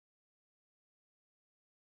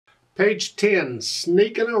Page 10,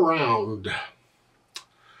 Sneakin' Around.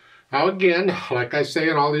 Now again, like I say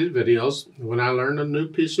in all these videos, when I learn a new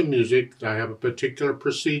piece of music, I have a particular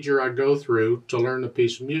procedure I go through to learn a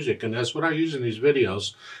piece of music, and that's what I use in these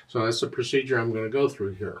videos. So that's the procedure I'm going to go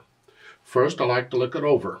through here. First, I like to look it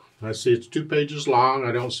over. I see it's 2 pages long.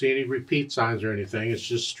 I don't see any repeat signs or anything. It's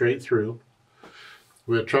just straight through.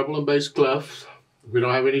 We have treble and bass clef. We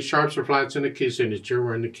don't have any sharps or flats in the key signature.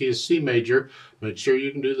 We're in the key of C major. Make sure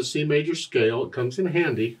you can do the C major scale. It comes in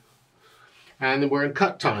handy. And then we're in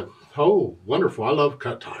cut time. Oh, wonderful. I love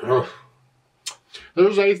cut time. Oh.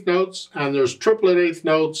 There's eighth notes, and there's triplet eighth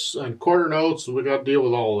notes and quarter notes, and we got to deal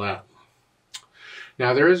with all of that.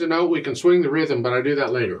 Now, there is a note we can swing the rhythm, but I do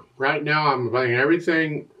that later. Right now, I'm playing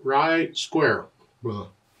everything right square.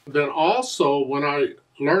 Then also, when I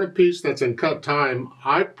learn a piece that's in cut time,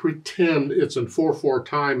 I pretend it's in 4/4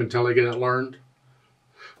 time until I get it learned.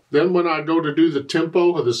 Then when I go to do the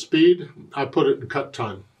tempo or the speed, I put it in cut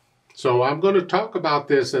time. So I'm going to talk about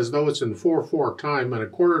this as though it's in 4/4 time and a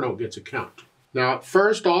quarter note gets a count. Now at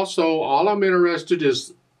first also, all I'm interested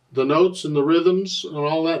is the notes and the rhythms and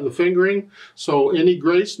all that and the fingering. So any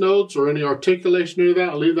grace notes or any articulation of that,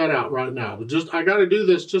 I'll leave that out right now. But I got to do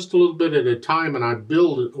this just a little bit at a time, and I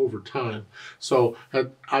build it over time. So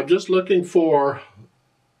I'm just looking for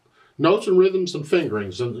notes and rhythms and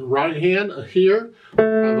fingerings. And the right hand here,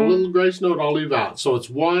 the little grace note I'll leave out. So it's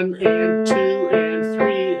 1 and 2 and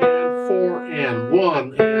 3 and 4 and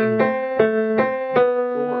 1 and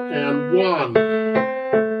 4 and 1.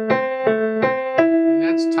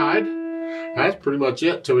 Tied. That's pretty much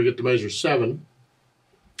it till we get to measure 7.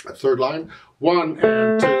 A third line, 1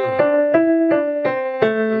 and 2.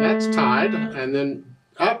 And that's tied. And then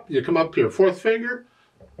up, you come up here, 4th finger,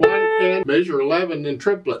 1 and measure 11 in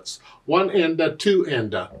triplets. 1 and 2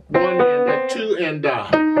 and 1 and 2 and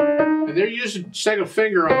and they're using 2nd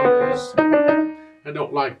finger on this. I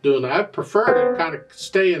don't like doing that. I prefer to kind of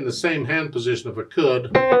stay in the same hand position if I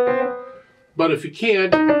could. But if you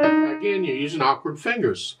can't, again, you're using awkward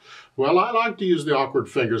fingers. Well, I like to use the awkward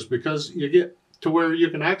fingers because you get to where you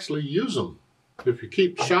can actually use them. If you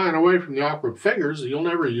keep shying away from the awkward fingers, you'll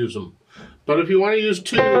never use them. But if you want to use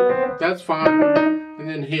 2, that's fine. And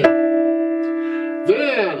then here.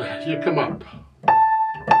 Then you come up.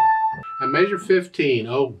 And measure 15.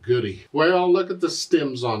 Oh, goody. Well, look at the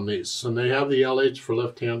stems on these. And they have the LH for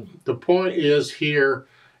left hand. The point is here,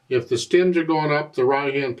 if the stems are going up, the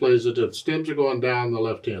right hand plays it. If the stems are going down, the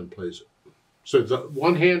left hand plays it. So the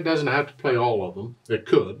one hand doesn't have to play all of them. It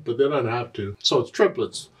could, but they don't have to. So it's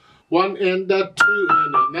triplets. 1 and 2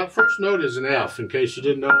 and that first note is an F, in case you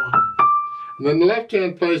didn't know. And then the left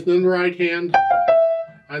hand plays, and then the right hand,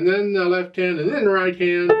 and then the left hand, and then the right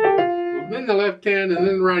hand, and then the left hand, and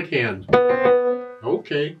then the right hand.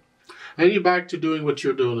 Okay. And you're back to doing what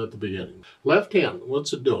you're doing at the beginning. Left hand,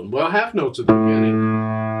 what's it doing? Well, half notes at the beginning.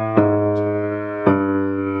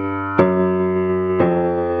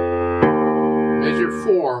 Measure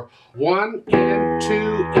 4, 1 and 2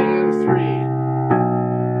 and 3.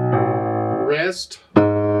 Rest.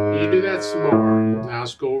 You do that some more. Now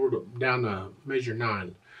let's go over down to measure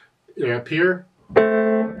 9. You're up here.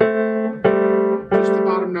 Just the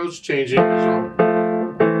bottom notes changing. So.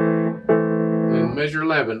 And measure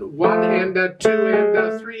 11. 1 and 2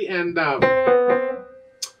 and 3 and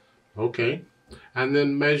okay. And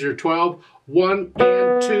then measure 12. 1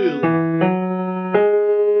 and 2.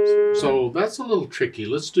 So that's a little tricky.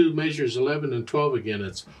 Let's do measures 11 and 12 again.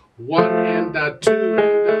 It's 1 and 2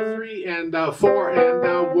 and 3 and 4 and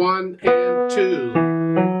 1 and 2.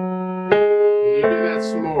 And you do that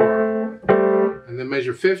some more. And then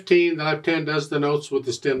measure 15. The left hand does the notes with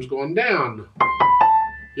the stems going down.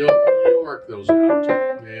 You'll work those out.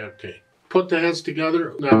 Yeah, okay. Put the hands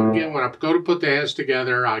together. Now again, when I go to put the hands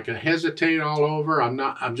together, I can hesitate all over. I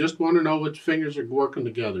just want to know which fingers are working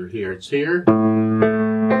together here. It's here.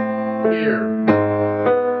 Here, and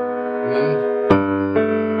then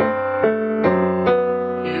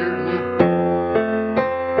here, and then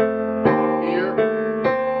here,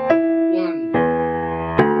 1,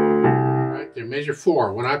 right there, measure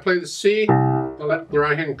 4. When I play the C, the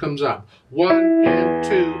right hand comes up, 1 and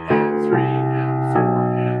 2 and 3 and 4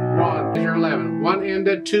 and 1, measure 11, 1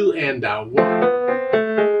 and 2 and 1,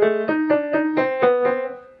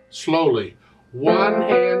 slowly, 1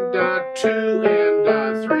 and 2 and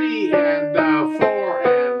 3 and 4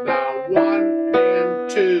 and 1 and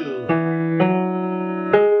 2.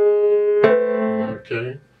 Okay.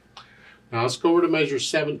 Now let's go over to measure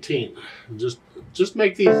 17. Just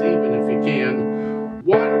make these even if you can.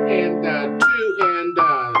 1 and 2 and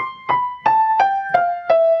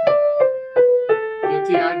get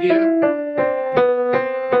the idea?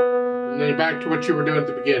 then you're back to what you were doing at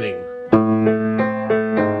the beginning.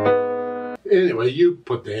 Anyway, you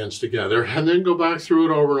put the hands together and then go back through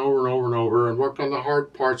it over and over and over and over and work on the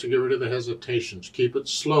hard parts and get rid of the hesitations. Keep it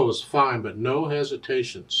slow is fine, but no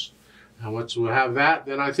hesitations. And once we have that,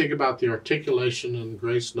 then I think about the articulation and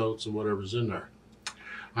grace notes and whatever's in there.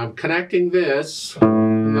 I'm connecting this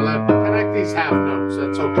in the left. Connect these half notes,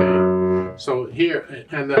 that's okay. So here,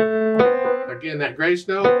 and again, that grace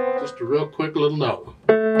note, just a real quick little note.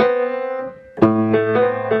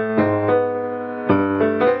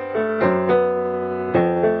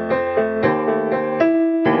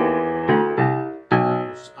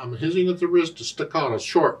 I'm hitting at the wrist to staccato,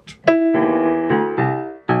 short.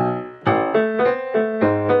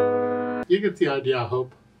 You get the idea, I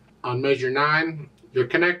hope. On measure 9, you're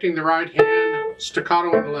connecting the right hand,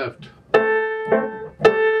 staccato on the left.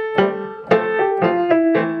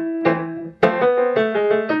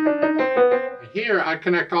 Here, I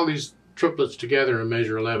connect all these triplets together in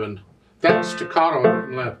measure 11. That's staccato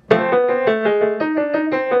on the left.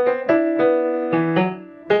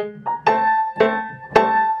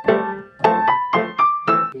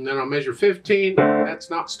 And then on measure 15, that's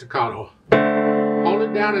not staccato. Hold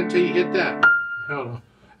it down until you hit that. Hold on.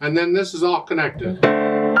 And then this is all connected.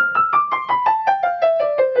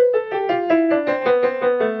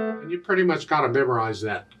 And you pretty much got to memorize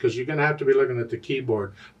that because you're going to have to be looking at the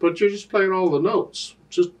keyboard. But you're just playing all the notes.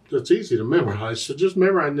 It's easy to memorize. So just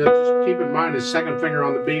memorize that. Just keep in mind his second finger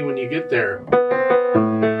on the B when you get there.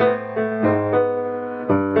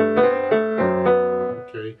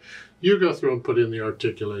 Okay. You go through and put in the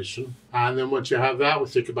articulation. And then once you have that, we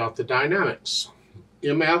think about the dynamics.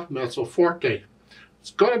 MF, mezzo forte. It's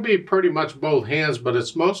going to be pretty much both hands, but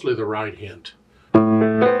it's mostly the right hand.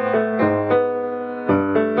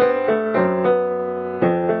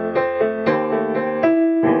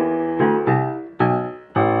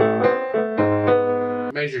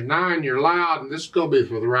 Measure 9, you're loud, and this is going to be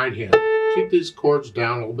for the right hand. Keep these chords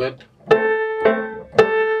down a little bit.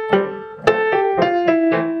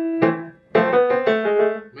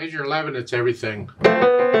 Measure 11, it's everything.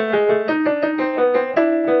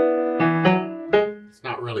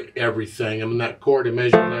 Really everything. I mean, that chord in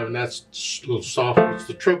measure 11, that's a little soft. It's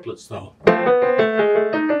the triplets though.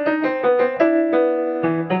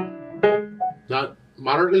 Not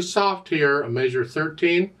moderately soft here. A measure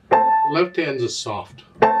 13, left hand is soft.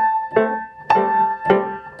 Go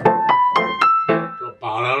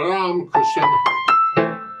ba-da-dum, crescendo,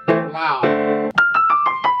 loud.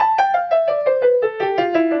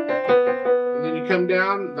 And then you come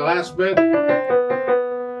down the last bit.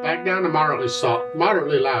 Back down to moderately soft,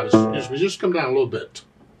 moderately loud, excuse me, just come down a little bit.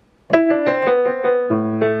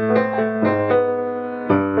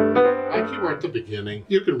 Like you were at the beginning,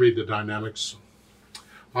 you can read the dynamics.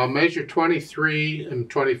 On measure 23 and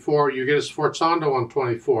 24, you get a sforzando on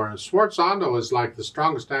 24. And sforzando is like the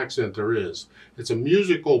strongest accent there is. It's a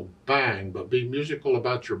musical bang, but be musical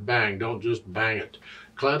about your bang. Don't just bang it.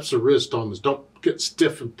 Collapse the wrist on this. Don't get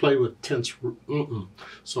stiff and play with tense.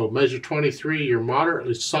 So measure 23, you're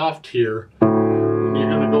moderately soft here. And you're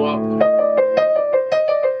going to go up.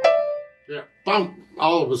 Yeah, bump,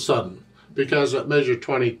 all of a sudden. Because at measure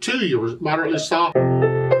 22, you were moderately soft.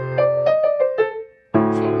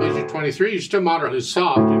 23, you're still moderately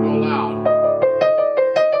soft, you go loud.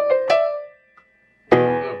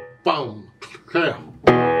 Boom. Okay.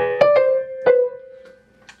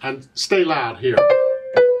 And stay loud here.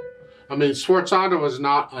 I mean, sforzando is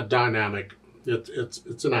not a dynamic.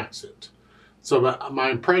 It's an accent. So my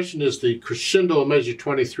impression is the crescendo of measure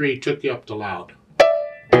 23 took you up to loud.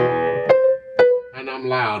 And I'm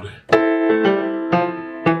loud.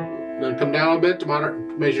 Then come down a bit to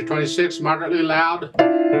measure 26, moderately loud.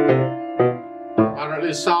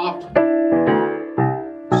 Moderately soft,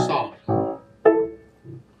 soft.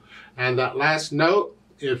 And that last note,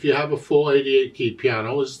 if you have a full 88 key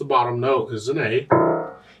piano, is the bottom note, is an A.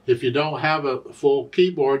 If you don't have a full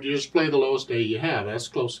keyboard, you just play the lowest A you have. That's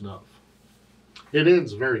close enough. It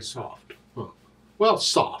ends very soft. Well,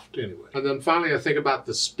 soft anyway. And then finally I think about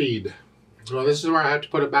the speed. Well, this is where I have to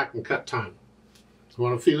put it back and cut time. I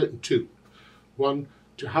want to feel it in 2. 1,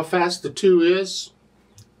 2. How fast the 2 is,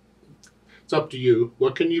 it's up to you.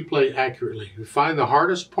 What can you play accurately? You find the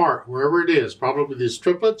hardest part, wherever it is, probably these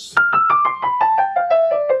triplets.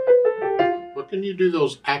 What can you do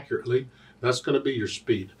those accurately? That's going to be your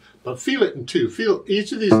speed. But feel it in 2. Feel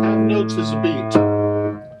each of these half notes as a beat.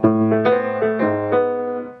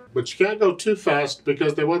 But you can't go too fast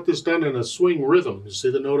because they want this done in a swing rhythm. You see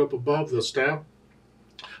the note up above, the staff?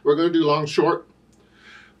 We're going to do long, short.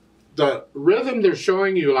 The rhythm they're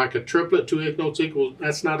showing you, like a triplet, 2/8 notes equal,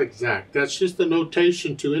 that's not exact. That's just the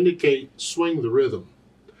notation to indicate swing the rhythm.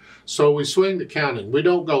 So we swing the counting. We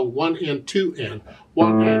don't go 1 and 2 and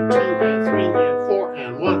 1 and 2 and 3 and 4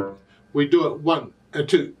 and 1. We do it 1 and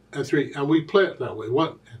 2 and 3, and we play it that way.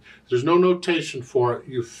 There's no notation for it.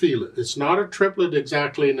 You feel it. It's not a triplet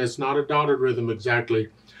exactly, and it's not a dotted rhythm exactly,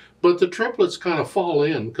 but the triplets kind of fall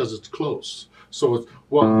in because it's close. So it's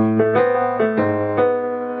 1.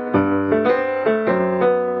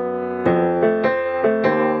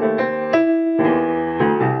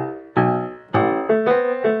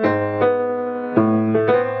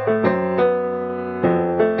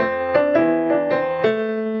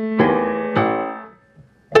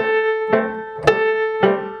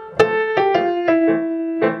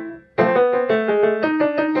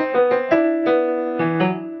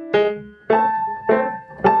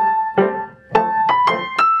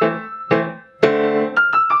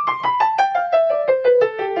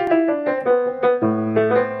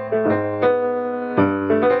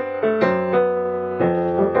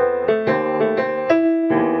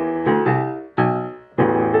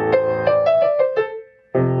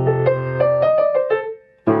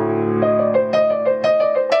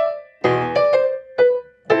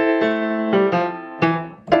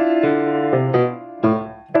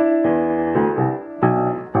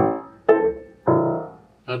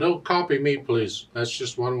 Now don't copy me, please. That's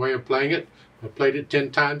just one way of playing it. I played it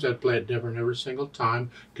 10 times. I'd play it different every single time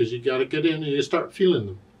because you got to get in and you start feeling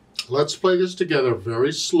them. Let's play this together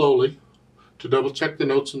very slowly to double check the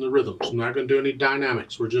notes and the rhythms. I'm not going to do any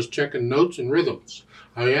dynamics. We're just checking notes and rhythms.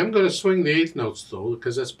 I am going to swing the 8th notes though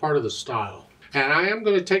because that's part of the style. And I am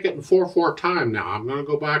going to take it in 4/4 time now. I'm going to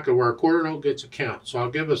go back to where a quarter note gets a count. So I'll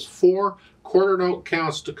give us 4 quarter note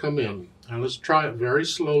counts to come in. Now let's try it very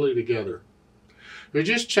slowly together. We're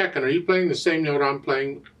just checking, are you playing the same note I'm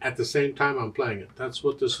playing at the same time I'm playing it? That's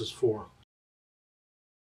what this is for.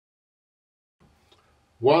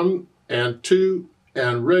 1 and 2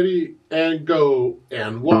 and ready and go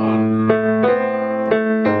and 1.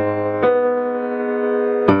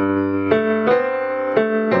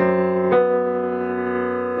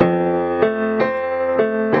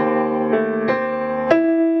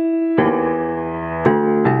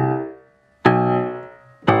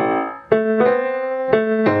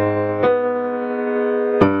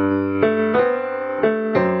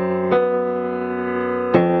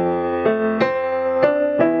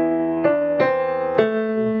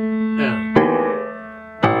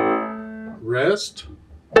 Rest.